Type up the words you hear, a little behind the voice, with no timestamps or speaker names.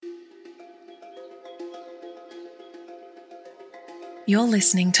You're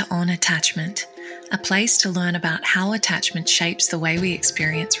listening to On Attachment, a place to learn about how attachment shapes the way we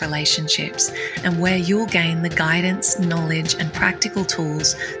experience relationships and where you'll gain the guidance, knowledge, and practical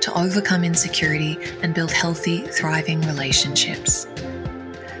tools to overcome insecurity and build healthy, thriving relationships.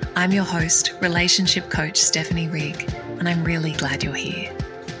 I'm your host, relationship coach Stephanie Rigg, and I'm really glad you're here.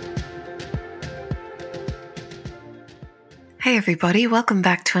 Hey everybody, welcome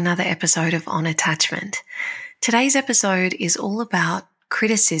back to another episode of On Attachment. Today's episode is all about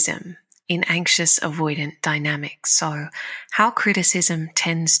criticism in anxious-avoidant dynamics. So how criticism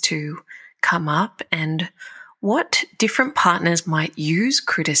tends to come up and what different partners might use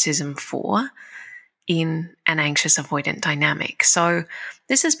criticism for in an anxious-avoidant dynamic. So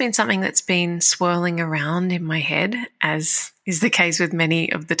this has been something that's been swirling around in my head, as is the case with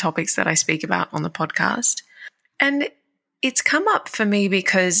many of the topics that I speak about on the podcast. And it's come up for me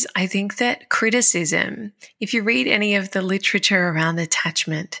because I think that criticism, if you read any of the literature around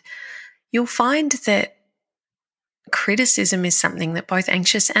attachment, you'll find that criticism is something that both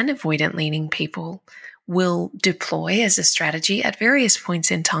anxious and avoidant leaning people will deploy as a strategy at various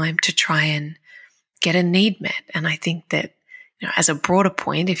points in time to try and get a need met. And I think that, as a broader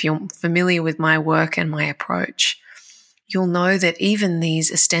point, if you're familiar with my work and my approach, you'll know that even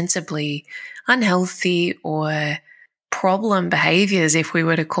these ostensibly unhealthy or problem behaviors, if we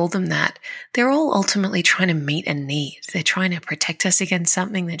were to call them that, they're all ultimately trying to meet a need. They're trying to protect us against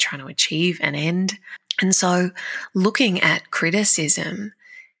something. They're trying to achieve an end. And so looking at criticism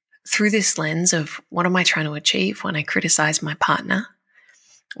through this lens of what am I trying to achieve when I criticize my partner,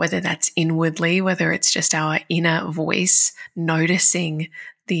 whether that's inwardly, whether it's just our inner voice noticing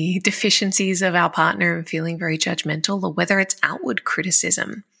the deficiencies of our partner and feeling very judgmental, or whether it's outward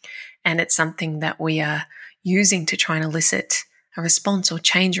criticism and it's something that we are using to try and elicit a response or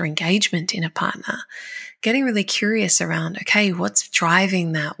change or engagement in a partner, getting really curious around, okay, what's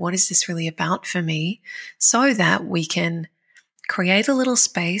driving that? What is this really about for me? So that we can create a little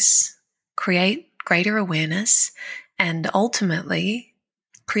space, create greater awareness, and ultimately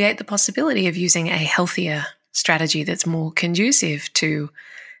create the possibility of using a healthier strategy that's more conducive to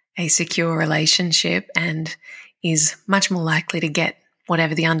a secure relationship and is much more likely to get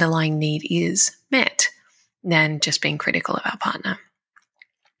whatever the underlying need is met than just being critical of our partner.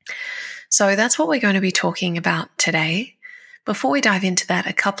 So that's what we're going to be talking about today. Before we dive into that,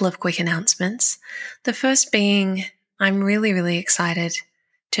 a couple of quick announcements. The first being, I'm really, really excited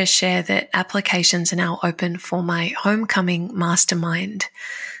to share that applications are now open for my Homecoming Mastermind.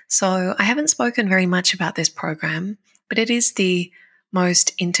 So I haven't spoken very much about this program, but it is the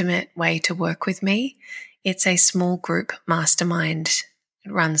most intimate way to work with me. It's a small group mastermind.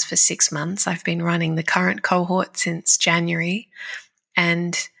 It runs for 6 months. I've been running the current cohort since January,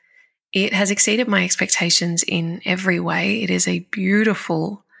 and it has exceeded my expectations in every way. It is a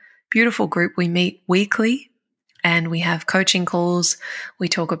beautiful, beautiful group. We meet weekly and we have coaching calls. We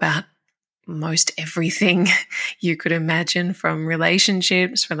talk about most everything you could imagine, from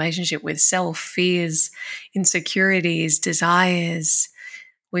relationships, relationship with self, fears, insecurities, desires.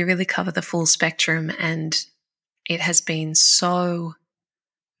 We really cover the full spectrum, and it has been so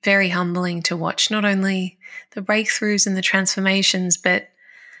very humbling to watch not only the breakthroughs and the transformations, but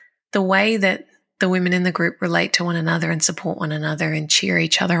the way that the women in the group relate to one another and support one another and cheer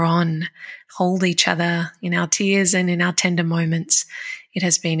each other on, hold each other in our tears and in our tender moments. It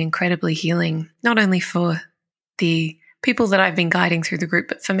has been incredibly healing, not only for the people that I've been guiding through the group,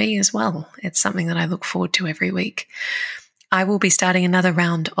 but for me as well. It's something that I look forward to every week. I will be starting another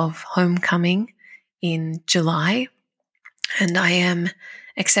round of Homecoming in July, and I am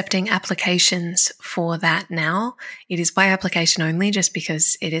accepting applications for that now. It is by application only, just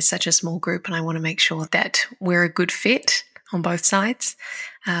because it is such a small group and I want to make sure that we're a good fit on both sides.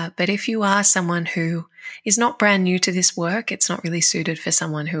 But if you are someone who is not brand new to this work, it's not really suited for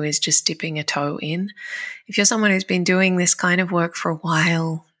someone who is just dipping a toe in. If you're someone who's been doing this kind of work for a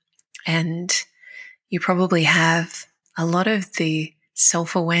while and you probably have a lot of the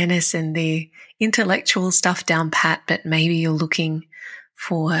self-awareness and the intellectual stuff down pat, but maybe you're looking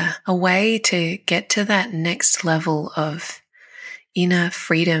for a way to get to that next level of inner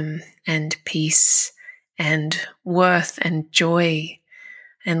freedom and peace and worth and joy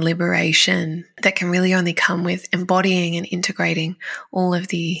and liberation that can really only come with embodying and integrating all of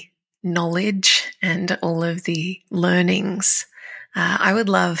the knowledge and all of the learnings. I would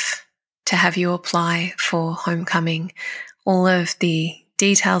love to have you apply for Homecoming. All of the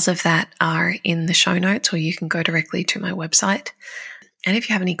details of that are in the show notes, or you can go directly to my website. And if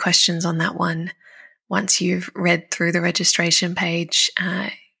you have any questions on that one, once you've read through the registration page,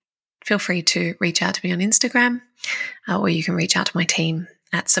 feel free to reach out to me on Instagram, or you can reach out to my team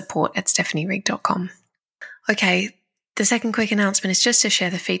at support@stephanierig.com. Okay, the second quick announcement is just to share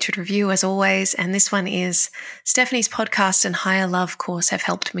the featured review as always, and this one is Stephanie's podcast and Higher Love course have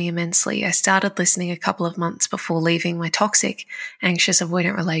helped me immensely. I started listening a couple of months before leaving my toxic,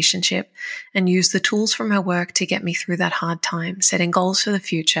 anxious-avoidant relationship and used the tools from her work to get me through that hard time, setting goals for the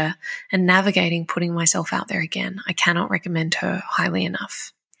future and navigating putting myself out there again. I cannot recommend her highly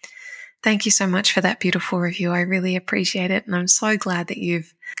enough. Thank you so much for that beautiful review. I really appreciate it. And I'm so glad that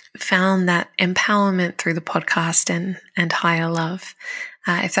you've found that empowerment through the podcast and Higher Love.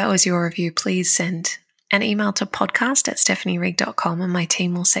 If that was your review, please send an email to podcast@stephanierig.com and my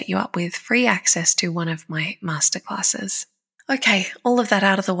team will set you up with free access to one of my masterclasses. Okay, all of that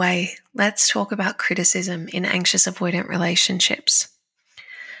out of the way. Let's talk about criticism in anxious-avoidant relationships.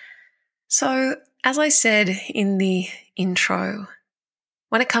 So, as I said in the intro,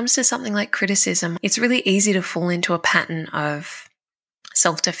 when it comes to something like criticism, it's really easy to fall into a pattern of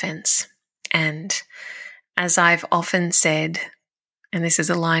self-defense. And as I've often said, and this is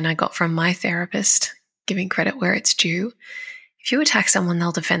a line I got from my therapist, giving credit where it's due, if you attack someone,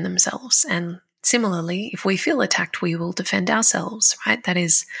 they'll defend themselves. And similarly, if we feel attacked, we will defend ourselves, right? That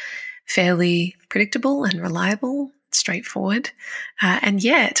is fairly predictable and reliable, straightforward. And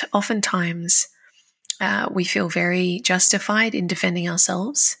yet, oftentimes, we feel very justified in defending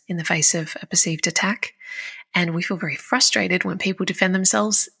ourselves in the face of a perceived attack. And we feel very frustrated when people defend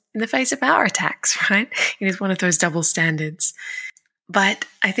themselves in the face of our attacks, right? It is one of those double standards. But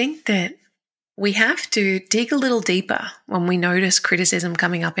I think that we have to dig a little deeper when we notice criticism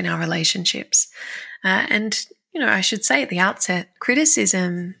coming up in our relationships. And, I should say at the outset,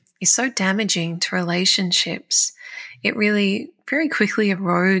 criticism is so damaging to relationships. It really very quickly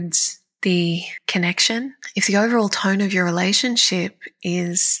erodes the connection. If the overall tone of your relationship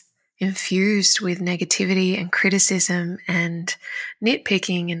is infused with negativity and criticism and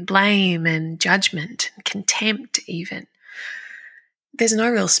nitpicking and blame and judgment and contempt even, there's no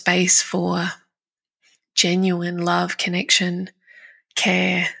real space for genuine love, connection,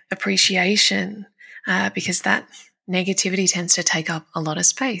 care, appreciation, because that negativity tends to take up a lot of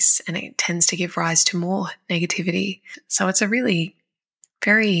space and it tends to give rise to more negativity. So it's a really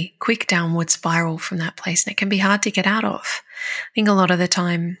very quick downward spiral from that place, and it can be hard to get out of. I think a lot of the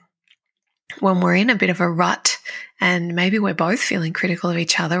time when we're in a bit of a rut and maybe we're both feeling critical of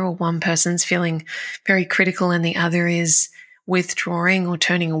each other, or one person's feeling very critical and the other is withdrawing or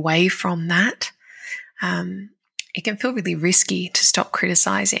turning away from that, it can feel really risky to stop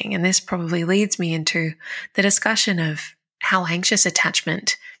criticizing. And this probably leads me into the discussion of how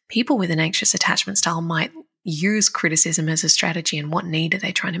people with an anxious attachment style might use criticism as a strategy and what need are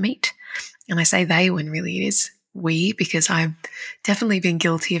they trying to meet. And I say they when really it is we, because I've definitely been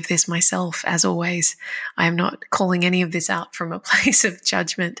guilty of this myself. As always, I am not calling any of this out from a place of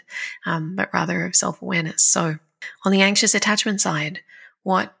judgment, but rather of self-awareness. So on the anxious attachment side,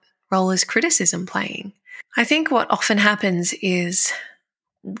 what role is criticism playing? I think what often happens is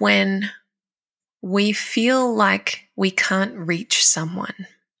when we feel like we can't reach someone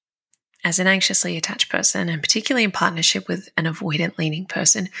as an anxiously attached person, and particularly in partnership with an avoidant leaning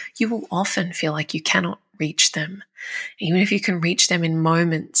person, you will often feel like you cannot reach them. Even if you can reach them in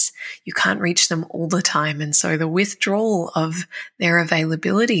moments, you can't reach them all the time. And so the withdrawal of their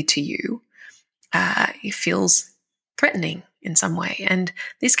availability to you, it feels threatening in some way. And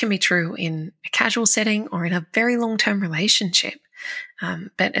this can be true in a casual setting or in a very long-term relationship.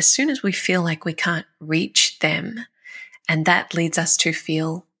 But as soon as we feel like we can't reach them, and that leads us to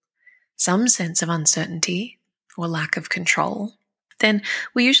feel some sense of uncertainty or lack of control, then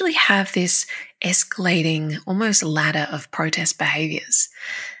we usually have this escalating almost ladder of protest behaviors.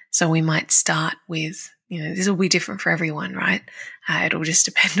 So we might start with, this will be different for everyone, right? It'll just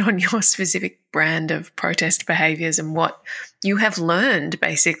depend on your specific brand of protest behaviors and what you have learned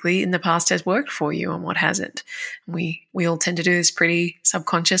basically in the past has worked for you and what hasn't. We all tend to do this pretty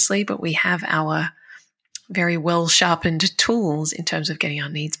subconsciously, but we have our very well sharpened tools in terms of getting our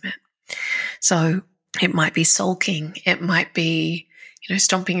needs met. So it might be sulking, it might be,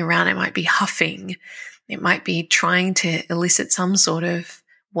 stomping around, it might be huffing, it might be trying to elicit some sort of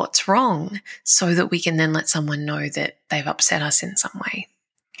what's wrong so that we can then let someone know that they've upset us in some way.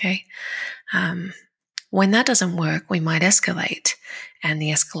 Okay. When that doesn't work, we might escalate, and the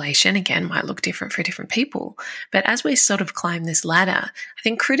escalation again might look different for different people. But as we sort of climb this ladder, I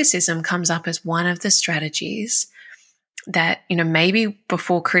think criticism comes up as one of the strategies that, maybe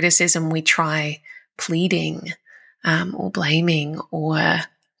before criticism, we try pleading or blaming or,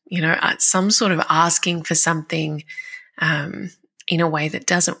 some sort of asking for something in a way that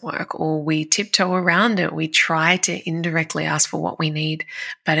doesn't work, or we tiptoe around it. We try to indirectly ask for what we need,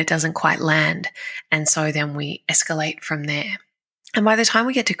 but it doesn't quite land. And so then we escalate from there. And by the time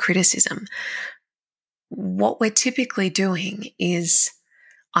we get to criticism, what we're typically doing is,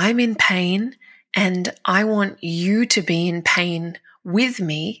 I'm in pain and I want you to be in pain with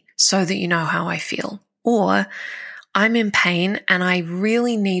me so that you know how I feel. Or I'm in pain and I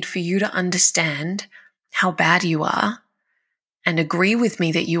really need for you to understand how bad you are and agree with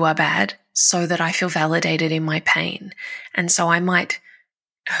me that you are bad so that I feel validated in my pain. And so I might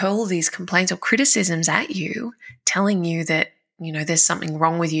hurl these complaints or criticisms at you, telling you that, there's something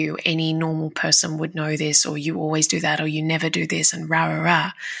wrong with you. Any normal person would know this, or you always do that, or you never do this, and rah, rah,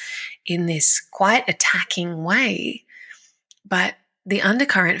 rah, in this quite attacking way. But the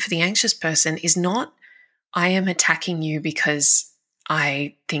undercurrent for the anxious person is not, I am attacking you because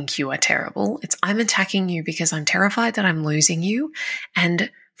I think you are terrible. It's, I'm attacking you because I'm terrified that I'm losing you. And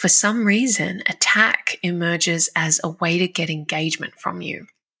for some reason, attack emerges as a way to get engagement from you.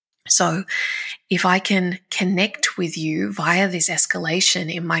 So if I can connect with you via this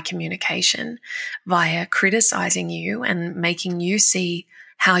escalation in my communication, via criticizing you and making you see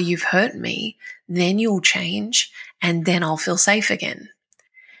how you've hurt me, then you'll change and then I'll feel safe again.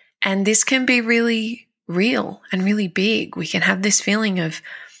 And this can be really real and really big. We can have this feeling of,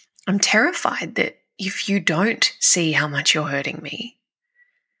 I'm terrified that if you don't see how much you're hurting me,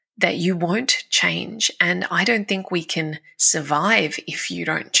 that you won't change. And I don't think we can survive if you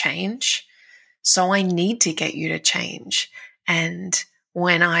don't change. So I need to get you to change. And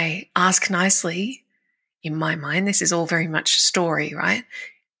when I ask nicely, in my mind, this is all very much story, right?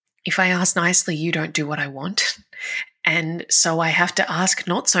 If I ask nicely, you don't do what I want. And so I have to ask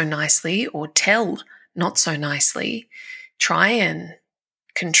not so nicely, or tell not so nicely, try and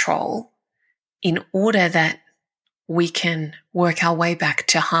control, in order that we can work our way back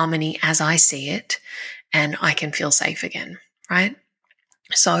to harmony as I see it, and I can feel safe again, right?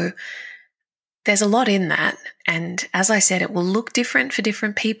 So there's a lot in that. And as I said, it will look different for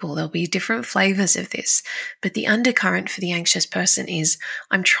different people. There'll be different flavors of this. But the undercurrent for the anxious person is,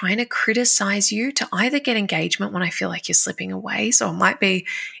 I'm trying to criticize you to either get engagement when I feel like you're slipping away. So it might be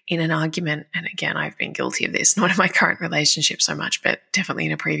in an argument. And again, I've been guilty of this, not in my current relationship so much, but definitely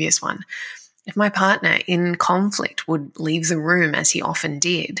in a previous one. If my partner in conflict would leave the room, as he often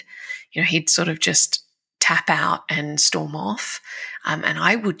did, he'd sort of just tap out and storm off. And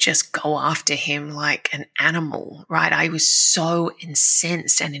I would just go after him like an animal, right? I was so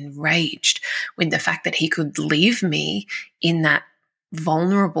incensed and enraged with the fact that he could leave me in that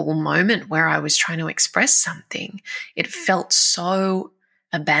vulnerable moment where I was trying to express something. It felt so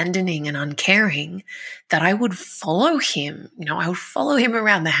abandoning and uncaring that I would follow him. I would follow him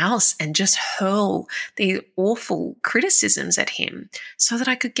around the house and just hurl the awful criticisms at him so that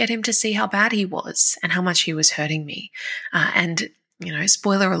I could get him to see how bad he was and how much he was hurting me. And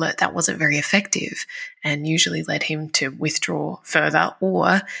spoiler alert, that wasn't very effective and usually led him to withdraw further,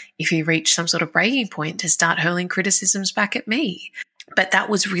 or if he reached some sort of breaking point, to start hurling criticisms back at me. But that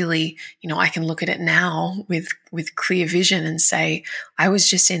was really, I can look at it now with clear vision and say, I was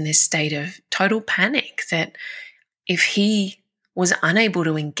just in this state of total panic that if he was unable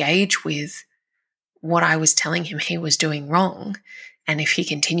to engage with what I was telling him he was doing wrong, and if he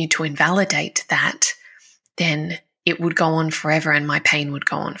continued to invalidate that, then it would go on forever and my pain would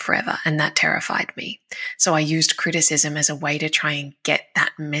go on forever. And that terrified me. So I used criticism as a way to try and get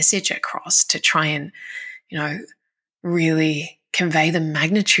that message across, to try and, really convey the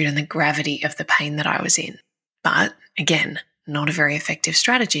magnitude and the gravity of the pain that I was in. But again, not a very effective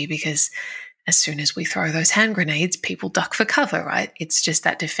strategy, because as soon as we throw those hand grenades, people duck for cover, right? It's just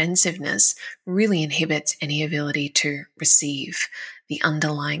that defensiveness really inhibits any ability to receive the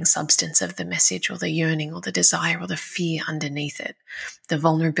underlying substance of the message, or the yearning, or the desire, or the fear underneath it. The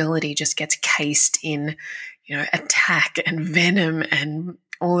vulnerability just gets cased in, attack and venom and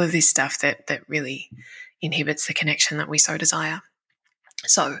all of this stuff that really inhibits the connection that we so desire.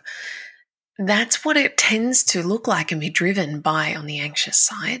 So that's what it tends to look like and be driven by on the anxious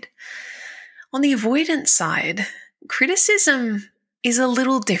side. On the avoidant side, criticism is a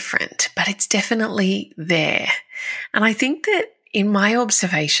little different, but it's definitely there. And I think that in my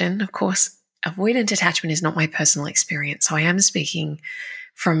observation, of course, avoidant attachment is not my personal experience. So I am speaking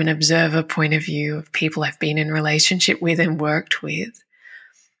from an observer point of view of people I've been in relationship with and worked with.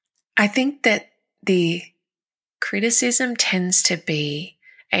 I think that the criticism tends to be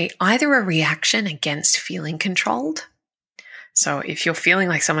either a reaction against feeling controlled. So if you're feeling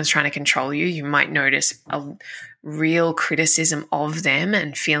like someone's trying to control you, you might notice a real criticism of them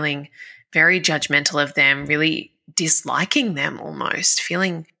and feeling very judgmental of them, really disliking them almost,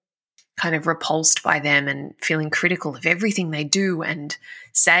 feeling kind of repulsed by them and feeling critical of everything they do and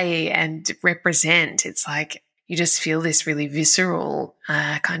say and represent. It's like you just feel this really visceral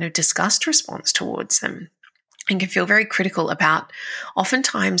kind of disgust response towards them and can feel very critical about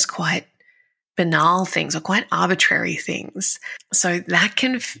oftentimes quite banal things or quite arbitrary things. So that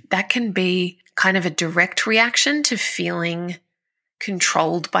can be kind of a direct reaction to feeling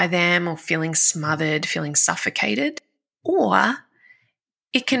controlled by them or feeling smothered, feeling suffocated. Or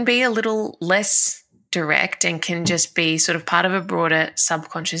it can be a little less direct and can just be sort of part of a broader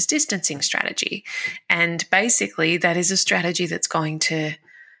subconscious distancing strategy. And basically, that is a strategy that's going to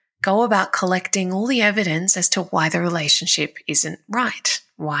go about collecting all the evidence as to why the relationship isn't right,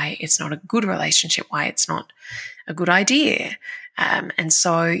 why it's not a good relationship, why it's not a good idea. And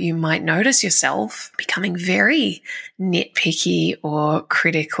so you might notice yourself becoming very nitpicky or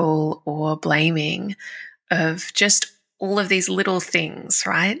critical or blaming of just all of these little things,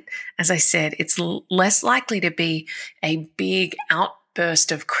 right? As I said, it's less likely to be a big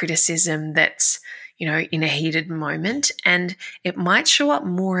outburst of criticism that's, in a heated moment. And it might show up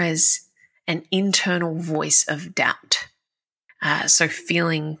more as an internal voice of doubt. So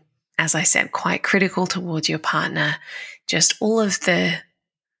feeling, as I said, quite critical towards your partner, just all of the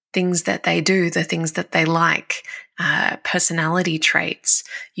things that they do, the things that they like, personality traits,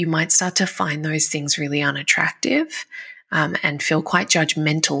 you might start to find those things really unattractive. And feel quite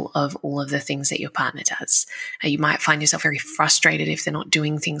judgmental of all of the things that your partner does. You might find yourself very frustrated if they're not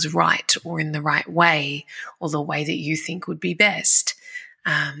doing things right or in the right way or the way that you think would be best.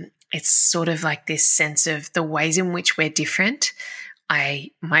 It's sort of like this sense of the ways in which we're different.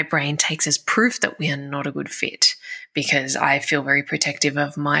 My brain takes as proof that we are not a good fit because I feel very protective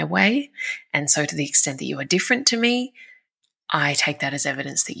of my way. And so to the extent that you are different to me, I take that as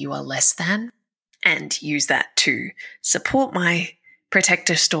evidence that you are less than, and use that to support my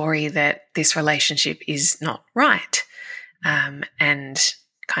protective story that this relationship is not right, and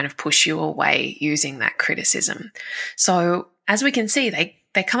kind of push you away using that criticism. So as we can see,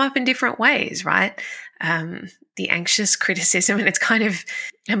 they come up in different ways, right? The anxious criticism, and it's kind of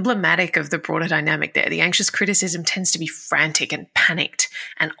emblematic of the broader dynamic there. The anxious criticism tends to be frantic and panicked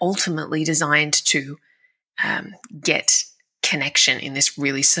and ultimately designed to get connection in this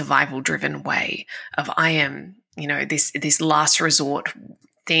really survival-driven way of I am, this last resort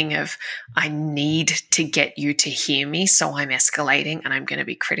thing of I need to get you to hear me, so I'm escalating and I'm going to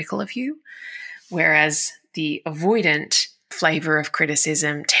be critical of you. Whereas the avoidant flavor of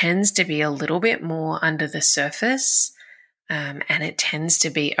criticism tends to be a little bit more under the surface, and it tends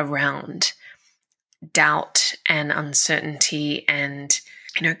to be around doubt and uncertainty and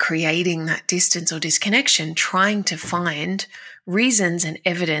creating that distance or disconnection, trying to find reasons and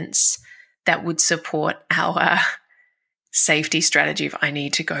evidence that would support our safety strategy of I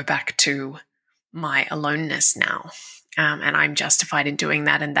need to go back to my aloneness now. And I'm justified in doing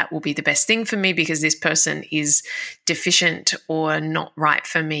that, and that will be the best thing for me because this person is deficient or not right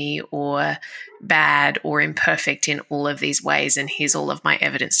for me or bad or imperfect in all of these ways, and here's all of my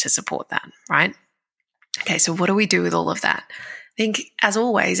evidence to support that, right? Okay, so what do we do with all of that? I think, as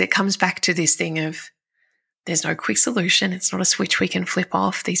always, it comes back to this thing of there's no quick solution. It's not a switch we can flip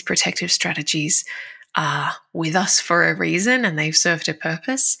off. These protective strategies are with us for a reason and they've served a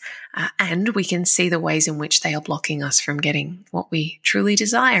purpose. And we can see the ways in which they are blocking us from getting what we truly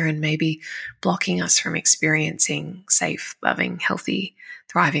desire and maybe blocking us from experiencing safe, loving, healthy,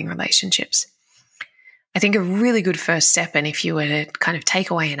 thriving relationships. I think a really good first step, and if you were to kind of take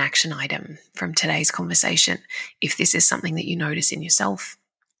away an action item from today's conversation, if this is something that you notice in yourself,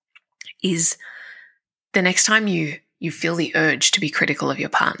 is the next time you feel the urge to be critical of your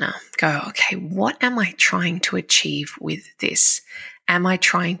partner, go, okay, what am I trying to achieve with this? Am I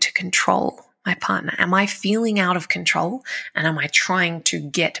trying to control my partner? Am I feeling out of control? And am I trying to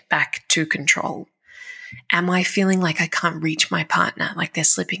get back to control? Am I feeling like I can't reach my partner, like they're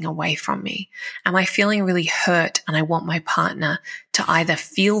slipping away from me? Am I feeling really hurt and I want my partner to either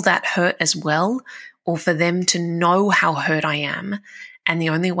feel that hurt as well or for them to know how hurt I am? And the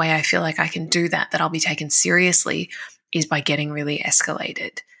only way I feel like I can do that I'll be taken seriously, is by getting really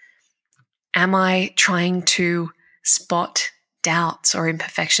escalated. Am I trying to spot doubts or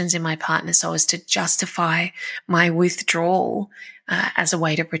imperfections in my partner so as to justify my withdrawal as a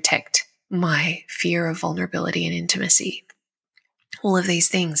way to protect my fear of vulnerability and intimacy? All of these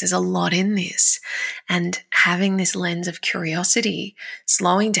things, there's a lot in this. And having this lens of curiosity,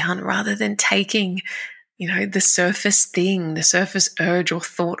 slowing down rather than taking the surface thing, the surface urge or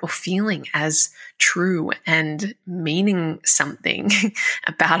thought or feeling as true and meaning something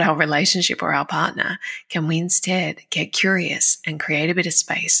about our relationship or our partner? Can we instead get curious and create a bit of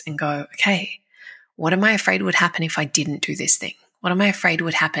space and go, okay, what am I afraid would happen if I didn't do this thing? What am I afraid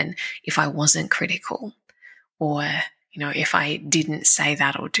would happen if I wasn't critical? Or, if I didn't say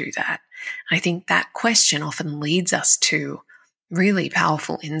that or do that? And I think that question often leads us to really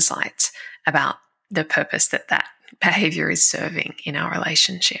powerful insights about the purpose that behavior is serving in our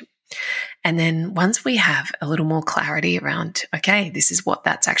relationship. And then once we have a little more clarity around, okay, this is what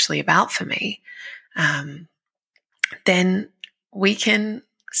that's actually about for me, then we can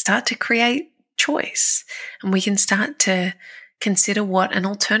start to create choice, and we can start to consider what an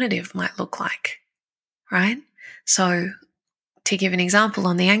alternative might look like, right? So to give an example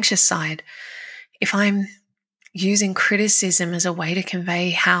on the anxious side, if I'm using criticism as a way to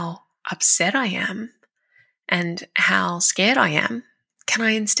convey how upset I am and how scared I am, can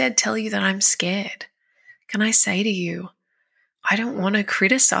I instead tell you that I'm scared? Can I say to you, I don't want to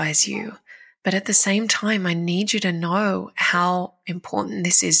criticize you, but at the same time, I need you to know how important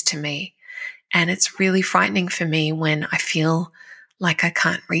this is to me. And it's really frightening for me when I feel like I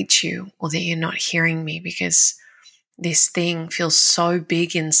can't reach you or that you're not hearing me, because this thing feels so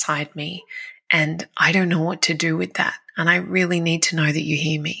big inside me and I don't know what to do with that. And I really need to know that you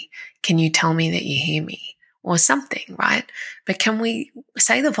hear me. Can you tell me that you hear me? Or something, right? But can we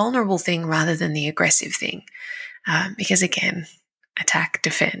say the vulnerable thing rather than the aggressive thing? Because again, attack,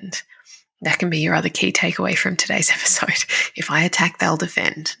 defend. That can be your other key takeaway from today's episode. If I attack, they'll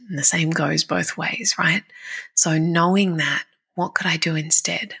defend. And the same goes both ways, right? So knowing that, what could I do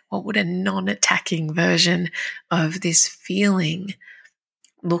instead? What would a non-attacking version of this feeling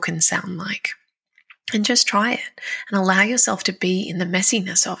look and sound like? And just try it and allow yourself to be in the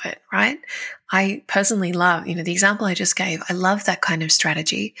messiness of it, right? I personally love, the example I just gave, I love that kind of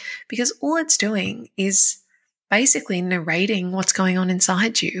strategy because all it's doing is basically narrating what's going on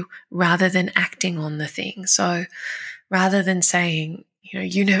inside you rather than acting on the thing. So rather than saying,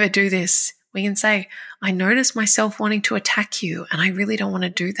 you never do this, we can say, I notice myself wanting to attack you and I really don't want to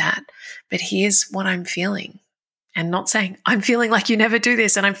do that, but here's what I'm feeling. And not saying, I'm feeling like you never do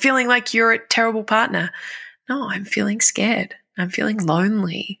this and I'm feeling like you're a terrible partner. No, I'm feeling scared. I'm feeling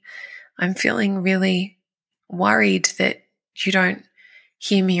lonely. I'm feeling really worried that you don't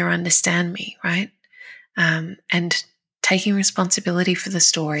hear me or understand me, right? And taking responsibility for the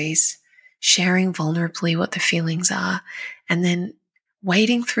stories, sharing vulnerably what the feelings are, and then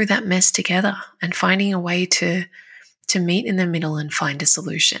wading through that mess together and finding a way to meet in the middle and find a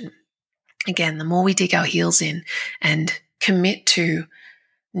solution. Again, the more we dig our heels in and commit to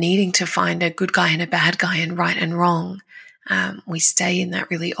needing to find a good guy and a bad guy and right and wrong, we stay in that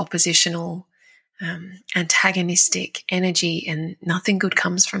really oppositional, antagonistic energy, and nothing good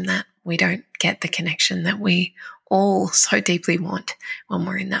comes from that. We don't get the connection that we all so deeply want when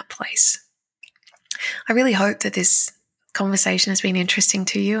we're in that place. I really hope that this conversation has been interesting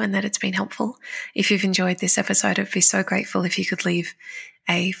to you and that it's been helpful. If you've enjoyed this episode, I'd be so grateful if you could leave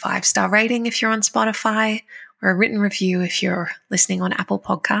a 5-star rating if you're on Spotify, or a written review if you're listening on Apple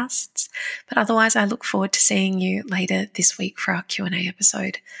Podcasts. But otherwise, I look forward to seeing you later this week for our Q&A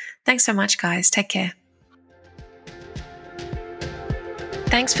episode. Thanks so much, guys. Take care.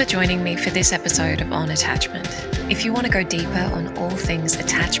 Thanks for joining me for this episode of On Attachment. If you want to go deeper on all things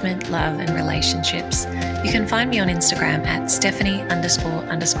attachment, love, and relationships, you can find me on Instagram at Stephanie__Rig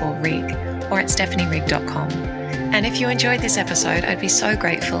or at stephanierig.com. And if you enjoyed this episode, I'd be so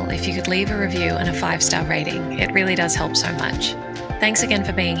grateful if you could leave a review and a 5-star rating. It really does help so much. Thanks again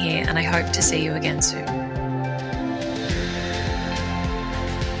for being here, and I hope to see you again soon.